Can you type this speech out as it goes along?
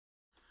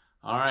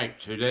All right,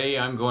 today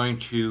I'm going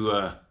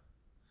to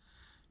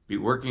be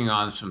working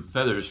on some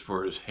feathers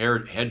for his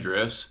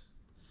headdress,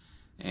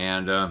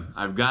 and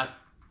I've got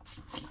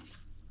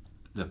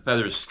the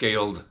feathers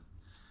scaled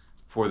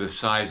for the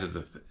size of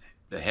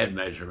the head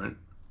measurement,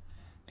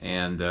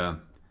 and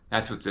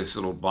that's what this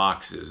little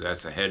box is.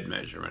 That's a head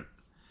measurement,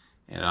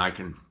 and I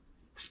can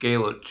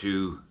scale it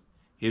to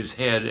his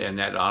head, and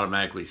that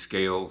automatically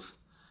scales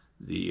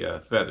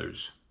the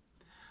feathers.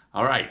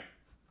 All right,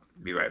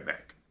 be right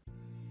back.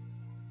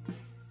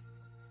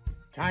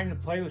 Time to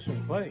play with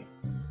some clay.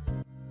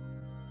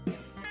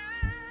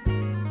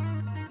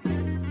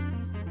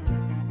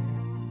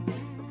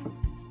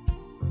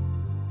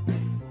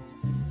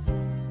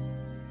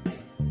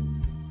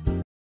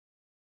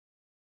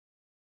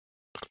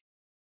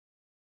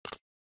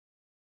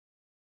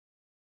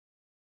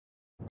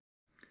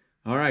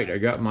 All right, I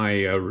got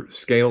my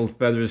scaled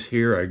feathers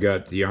here. I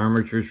got the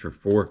armatures for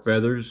 4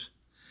 feathers.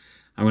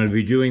 I'm going to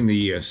be doing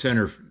the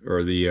center,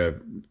 or the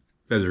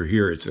feather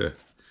here.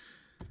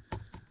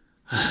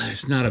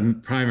 It's not a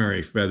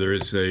primary feather.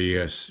 It's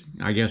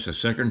I guess a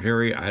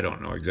secondary. I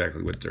don't know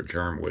exactly what their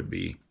term would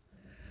be,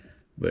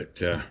 but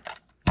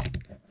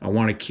I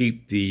want to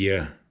keep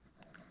the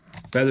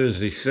feathers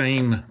the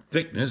same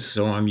thickness,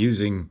 so I'm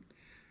using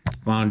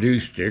fondue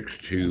sticks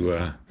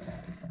to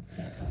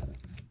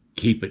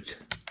keep it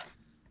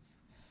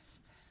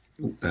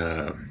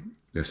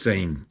the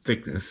same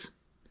thickness.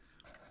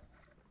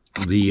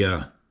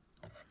 The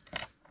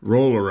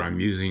roller I'm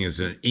using is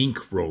an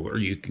ink roller.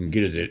 You can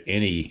get it at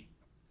any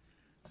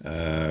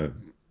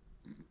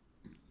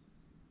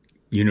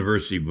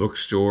university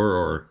bookstore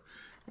or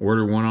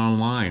order one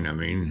online. I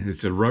mean,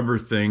 it's a rubber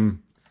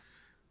thing,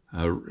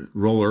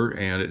 roller,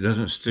 and it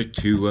doesn't stick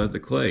to the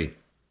clay,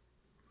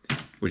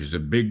 which is a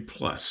big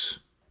plus.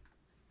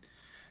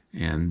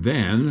 And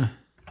then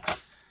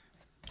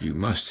you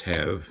must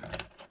have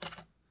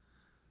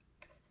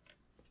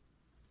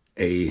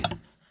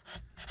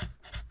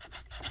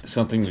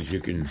something that you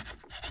can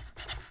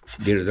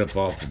get it up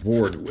off the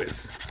board with.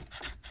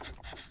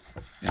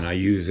 And I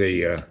use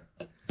a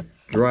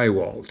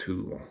drywall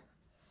tool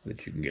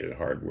that you can get at a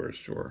hardware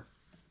store.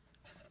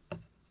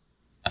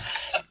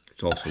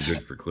 It's also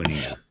good for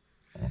cleaning your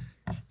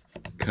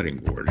cutting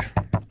board.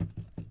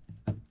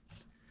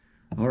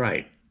 All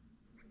right,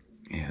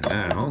 and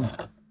now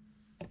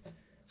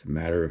it's a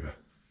matter of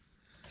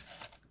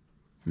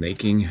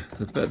making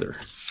the feather.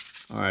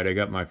 All right, I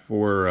got my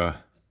 4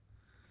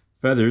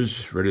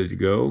 feathers ready to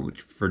go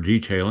for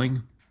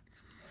detailing.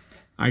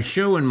 I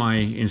show in my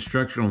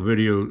instructional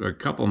video, a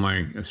couple of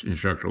my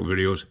instructional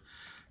videos,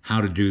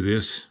 how to do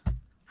this,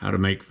 how to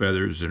make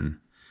feathers and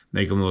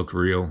make them look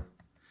real.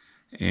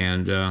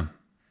 And so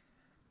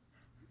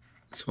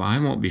I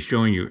won't be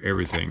showing you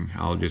everything.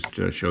 I'll just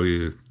show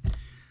you the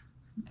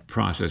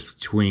process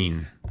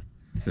between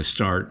the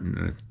start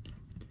and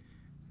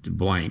the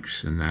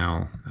blanks. And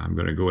now I'm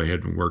going to go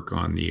ahead and work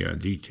on the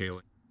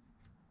detailing.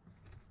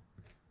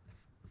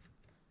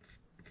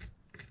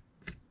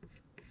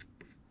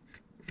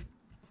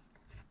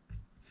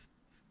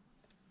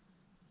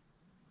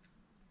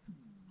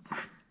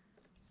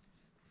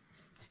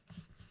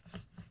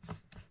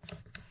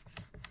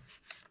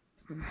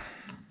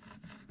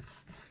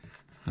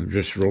 I'm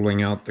just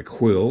rolling out the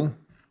quill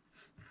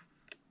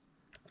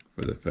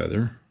for the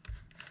feather.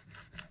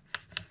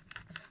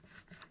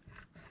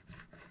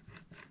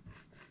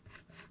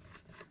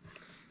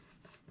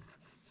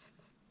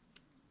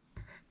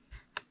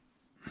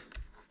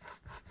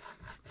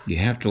 You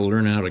have to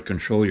learn how to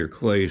control your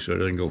clay so it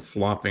doesn't go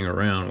flopping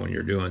around when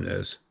you're doing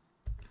this.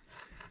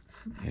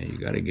 And you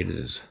got to get it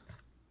as...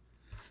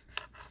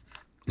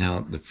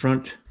 Now, the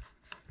front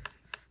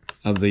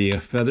of the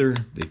feather,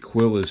 the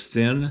quill is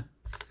thin.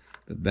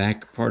 The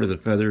back part of the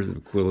feather, the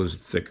quill is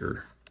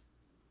thicker.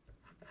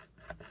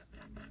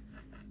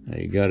 Now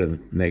you got to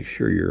make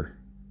sure your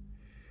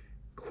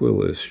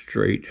quill is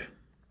straight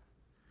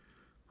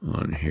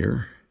on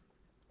here.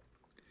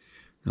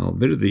 Now a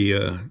bit of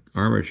the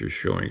armature is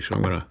showing, so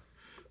I'm going to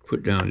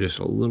put down just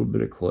a little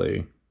bit of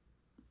clay.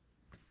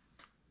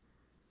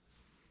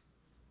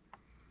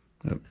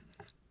 Yep.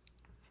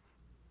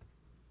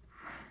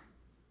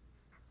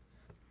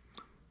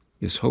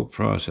 This whole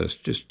process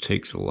just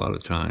takes a lot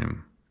of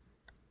time.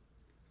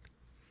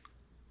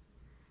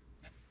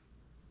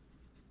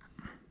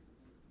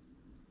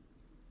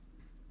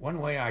 One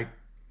way I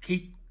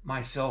keep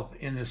myself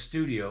in the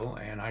studio,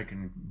 and I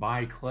can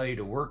buy clay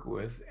to work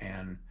with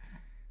and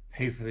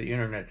pay for the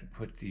internet to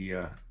put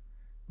the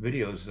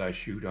videos that I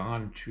shoot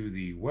on to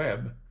the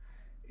web,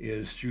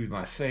 is through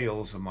my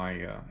sales of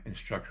my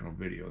instructional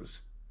videos.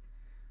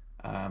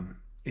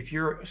 If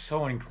you're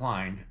so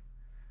inclined,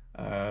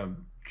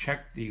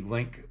 check the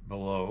link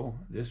below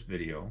this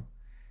video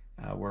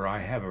where I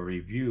have a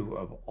review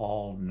of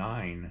all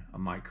 9 of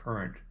my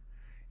current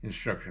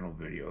instructional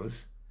videos,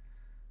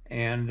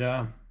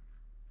 and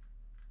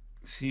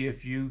see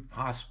if you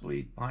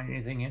possibly find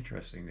anything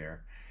interesting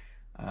there.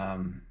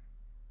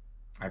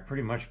 I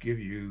pretty much give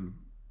you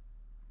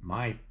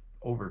my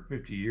over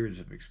 50 years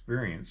of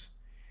experience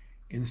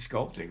in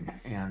sculpting,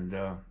 and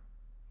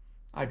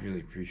I'd really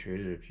appreciate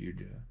it if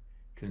you'd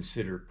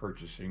consider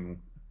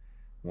purchasing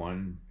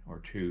one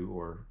or two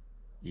or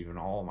even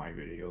all my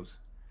videos.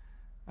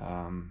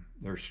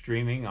 They're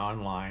streaming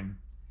online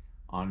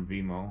on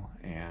Vimeo,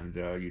 and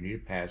you need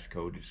a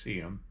passcode to see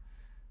them,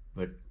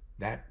 but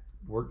that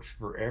works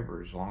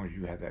forever as long as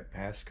you have that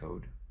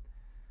passcode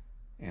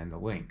and the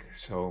link.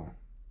 So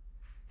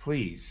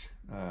please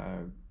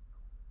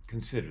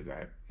consider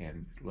that,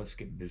 and let's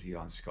get busy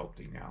on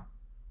sculpting now.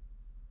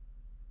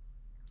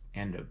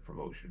 End of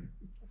promotion.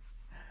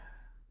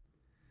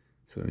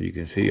 So you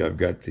can see I've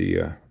got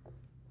the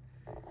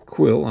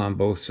quill on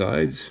both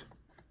sides.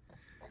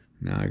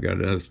 Now I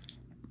got another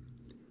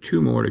 2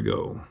 more to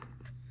go.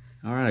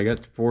 All right, I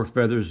got the 4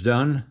 feathers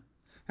done.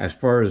 As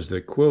far as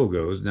the quill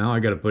goes, now I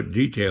got to put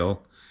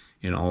detail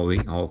in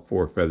all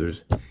 4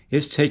 feathers.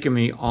 It's taken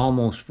me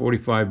almost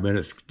 45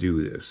 minutes to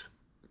do this.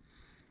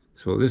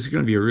 So this is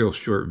going to be a real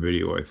short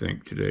video, I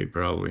think, today,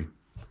 probably.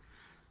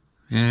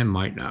 And it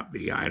might not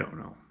be, I don't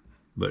know.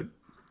 But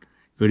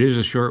if it is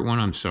a short one,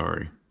 I'm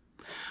sorry.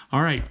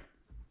 All right,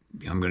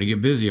 I'm going to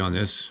get busy on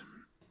this.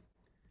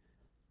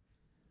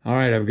 All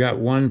right, I've got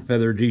 1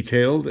 feather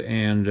detailed,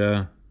 and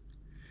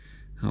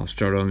I'll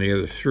start on the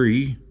other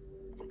 3.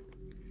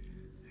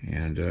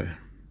 And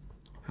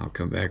I'll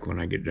come back when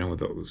I get done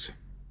with those.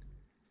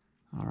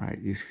 All right,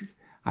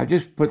 I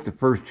just put the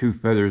first 2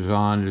 feathers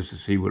on just to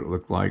see what it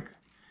looked like.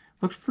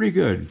 Looks pretty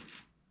good.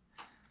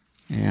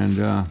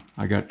 And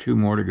I got 2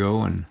 more to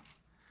go, and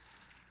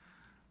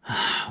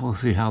we'll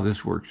see how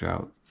this works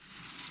out.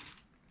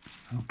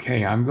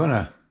 Okay, I'm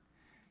gonna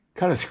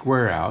cut a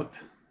square out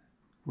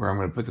where I'm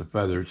gonna put the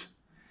feathers.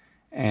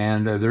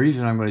 And the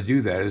reason I'm gonna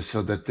do that is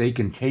so that they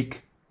can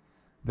take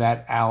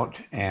that out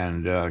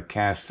and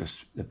cast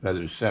the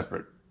feathers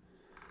separate.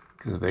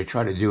 Because if they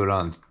try to do it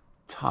on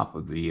top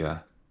of the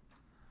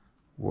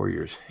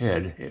warrior's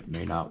head, it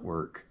may not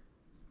work.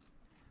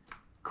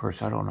 Of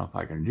course, I don't know if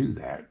I can do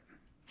that.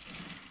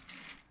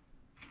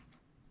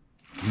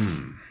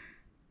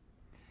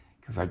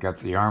 Because I got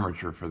the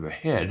armature for the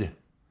head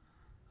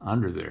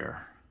under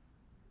there.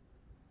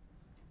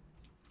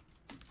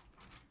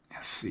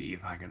 Let's see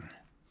if I can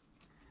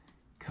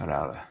cut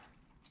out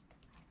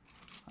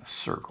a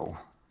circle.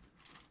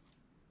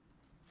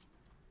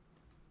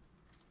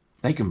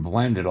 They can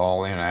blend it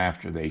all in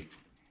after they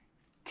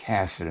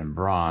cast it in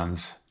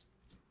bronze.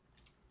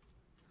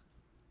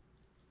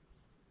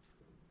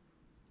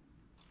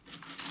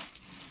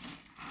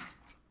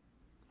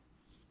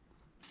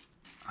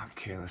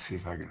 Okay, let's see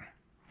if I can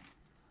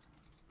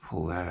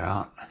pull that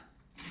out.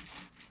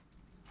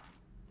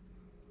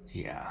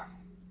 Yeah.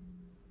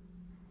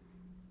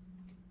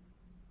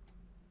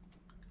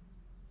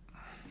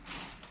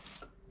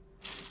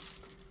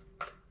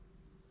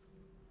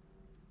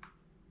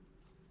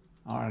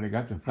 All right, I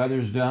got the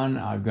feathers done.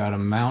 I've got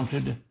them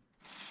mounted.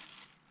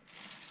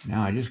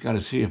 Now I just got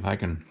to see if I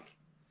can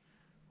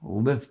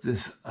lift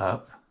this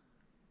up.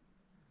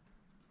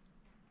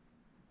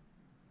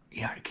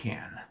 Yeah, I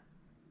can.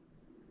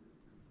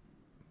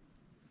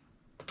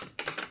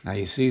 Now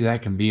you see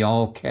that can be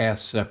all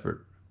cast separate.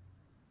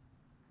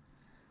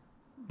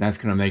 That's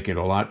going to make it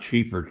a lot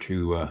cheaper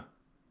to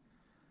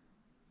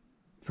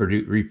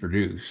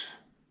reproduce.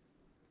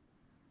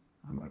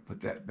 I'm going to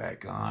put that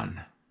back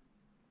on.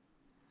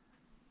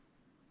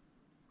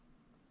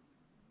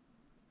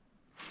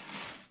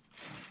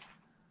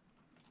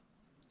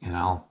 And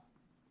I'll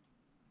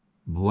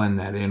blend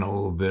that in a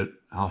little bit.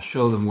 I'll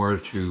show them where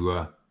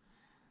to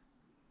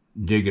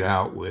dig it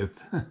out with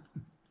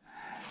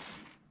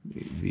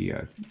the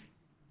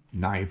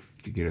knife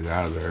to get it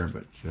out of there.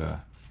 But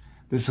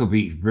this will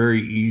be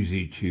very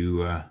easy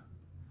to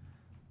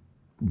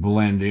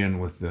blend in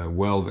with the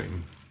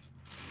welding.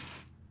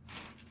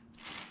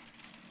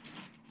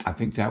 I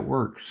think that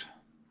works.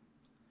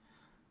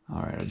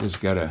 All right, I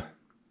just got to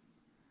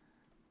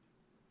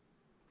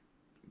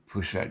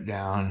push that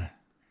down.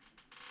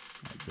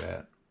 Like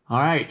that. All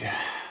right,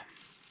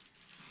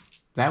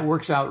 that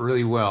works out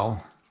really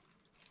well.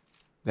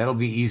 That'll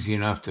be easy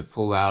enough to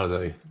pull out of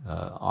the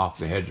off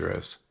the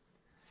headdress,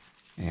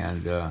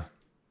 and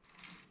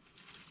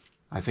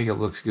I think it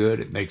looks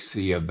good. It makes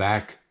the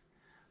back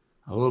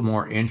a little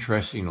more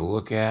interesting to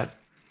look at.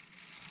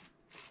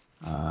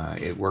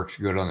 It works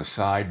good on the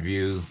side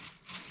view,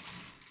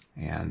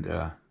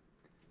 and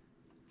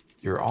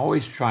you're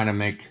always trying to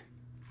make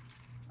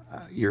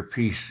your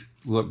piece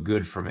look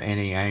good from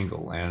any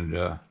angle, and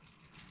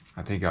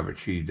I think I've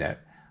achieved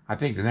that. I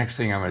think the next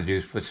thing I'm going to do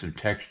is put some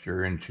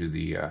texture into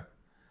the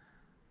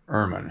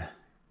ermine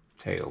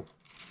tail,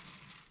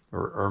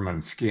 or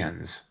ermine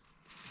skins,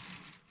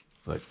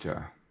 but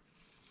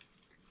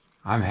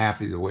I'm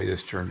happy the way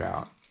this turned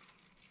out.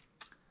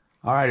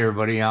 All right,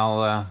 everybody,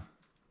 I'll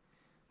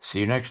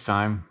see you next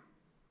time.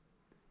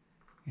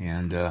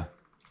 And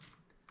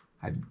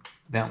I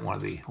bent one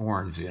of the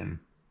horns in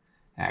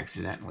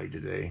accidentally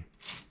today.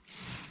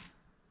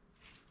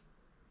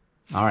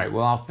 All right,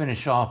 well, I'll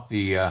finish off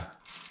the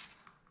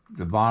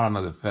bottom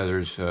of the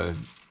feathers,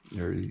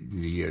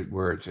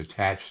 where it's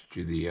attached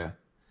to the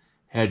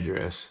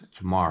headdress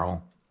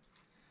tomorrow,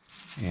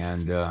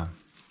 and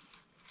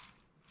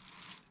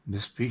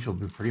this piece will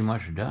be pretty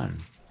much done.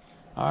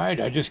 All right,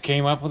 I just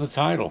came up with a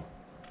title.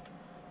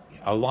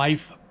 A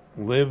Life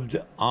Lived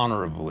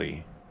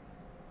Honorably.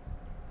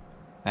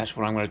 That's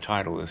what I'm going to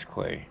title this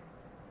clay.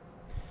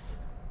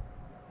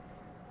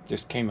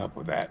 Just came up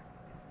with that.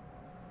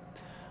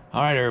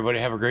 All right, everybody,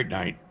 have a great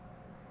night.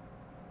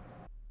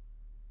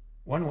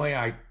 One way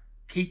I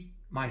keep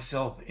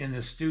myself in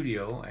the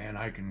studio and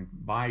I can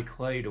buy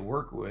clay to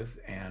work with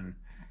and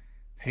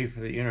pay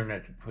for the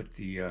internet to put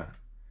the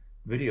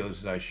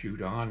videos that I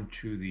shoot on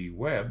to the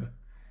web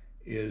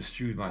is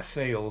through my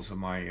sales of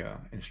my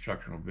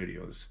instructional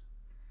videos.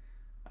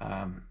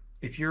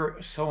 If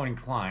you're so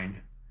inclined,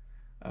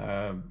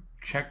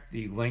 check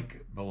the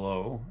link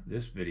below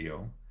this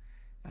video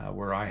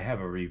where I have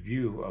a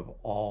review of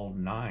all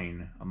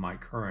 9 of my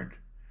current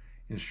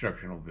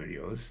instructional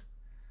videos,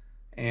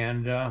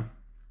 and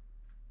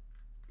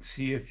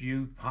see if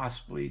you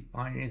possibly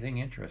find anything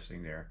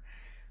interesting there.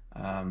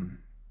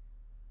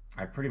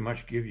 I pretty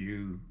much give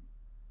you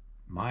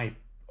my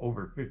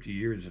over 50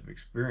 years of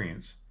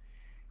experience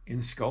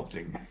in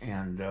sculpting,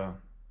 and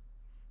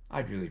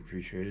I'd really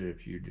appreciate it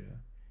if you'd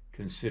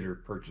consider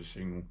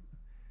purchasing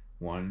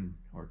 1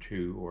 or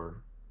 2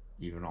 or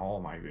even all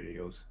my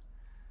videos.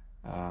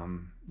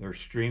 They're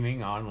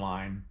streaming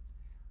online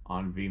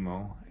on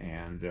Vimeo,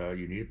 and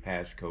you need a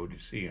passcode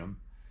to see them,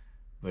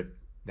 but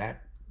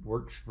that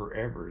works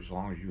forever as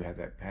long as you have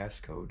that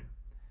passcode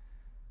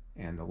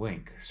and the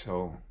link.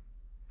 So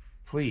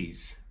please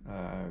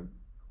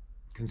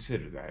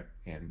consider that,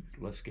 and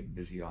let's get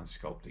busy on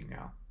sculpting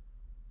now.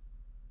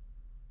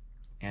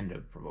 End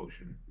of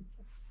promotion.